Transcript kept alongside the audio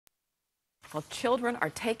Well, children are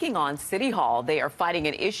taking on City Hall. They are fighting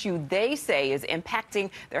an issue they say is impacting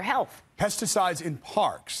their health. Pesticides in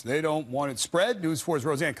parks. They don't want it spread. News 4's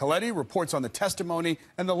Roseanne Coletti reports on the testimony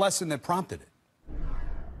and the lesson that prompted it.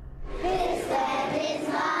 This land is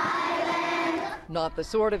my land. Not the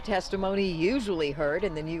sort of testimony usually heard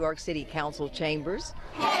in the New York City Council chambers.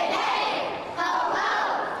 Hey, hey, ho,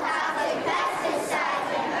 ho, toxic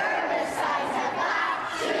pesticides and herbicides have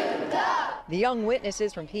got to go. The young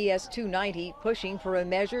witnesses from PS 290 pushing for a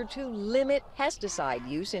measure to limit pesticide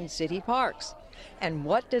use in city parks. And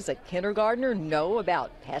what does a kindergartner know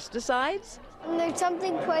about pesticides? There's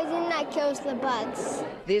something poison that kills the bugs.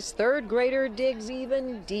 This third grader digs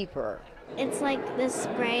even deeper. It's like this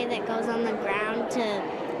spray that goes on the ground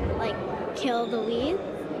to kill the weeds,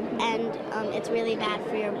 and it's really bad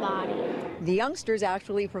for your body. The youngsters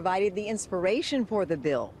actually provided the inspiration for the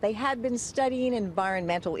bill. They had been studying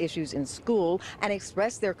environmental issues in school and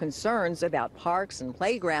expressed their concerns about parks and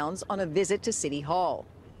playgrounds on a visit to City Hall.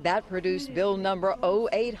 That produced bill number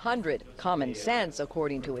 0800, Common Sense,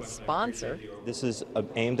 according to its sponsor. This is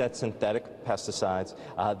aimed at synthetic pesticides.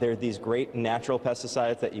 They're these great natural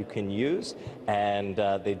pesticides that you can use, and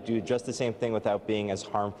they do just the same thing without being as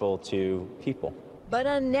harmful to people. But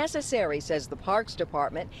unnecessary, says the Parks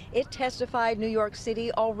Department. It testified New York City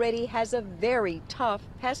already has a very tough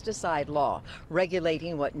pesticide law,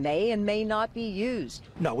 regulating what may and may not be used.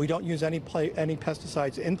 No, we don't use any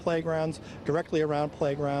pesticides in playgrounds, directly around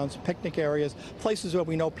playgrounds, picnic areas, places where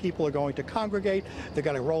we know people are going to congregate. They're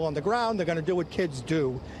going to roll on the ground. They're going to do what kids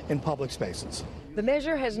do in public spaces. The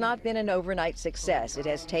measure has not been an overnight success. It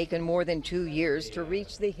has taken more than 2 years to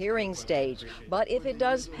reach the hearing stage. But if it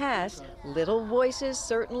does pass, little voices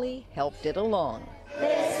certainly helped it along.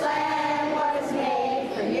 This land was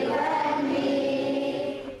made for you and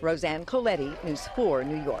me. Roseanne Coletti, News 4,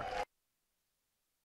 New York.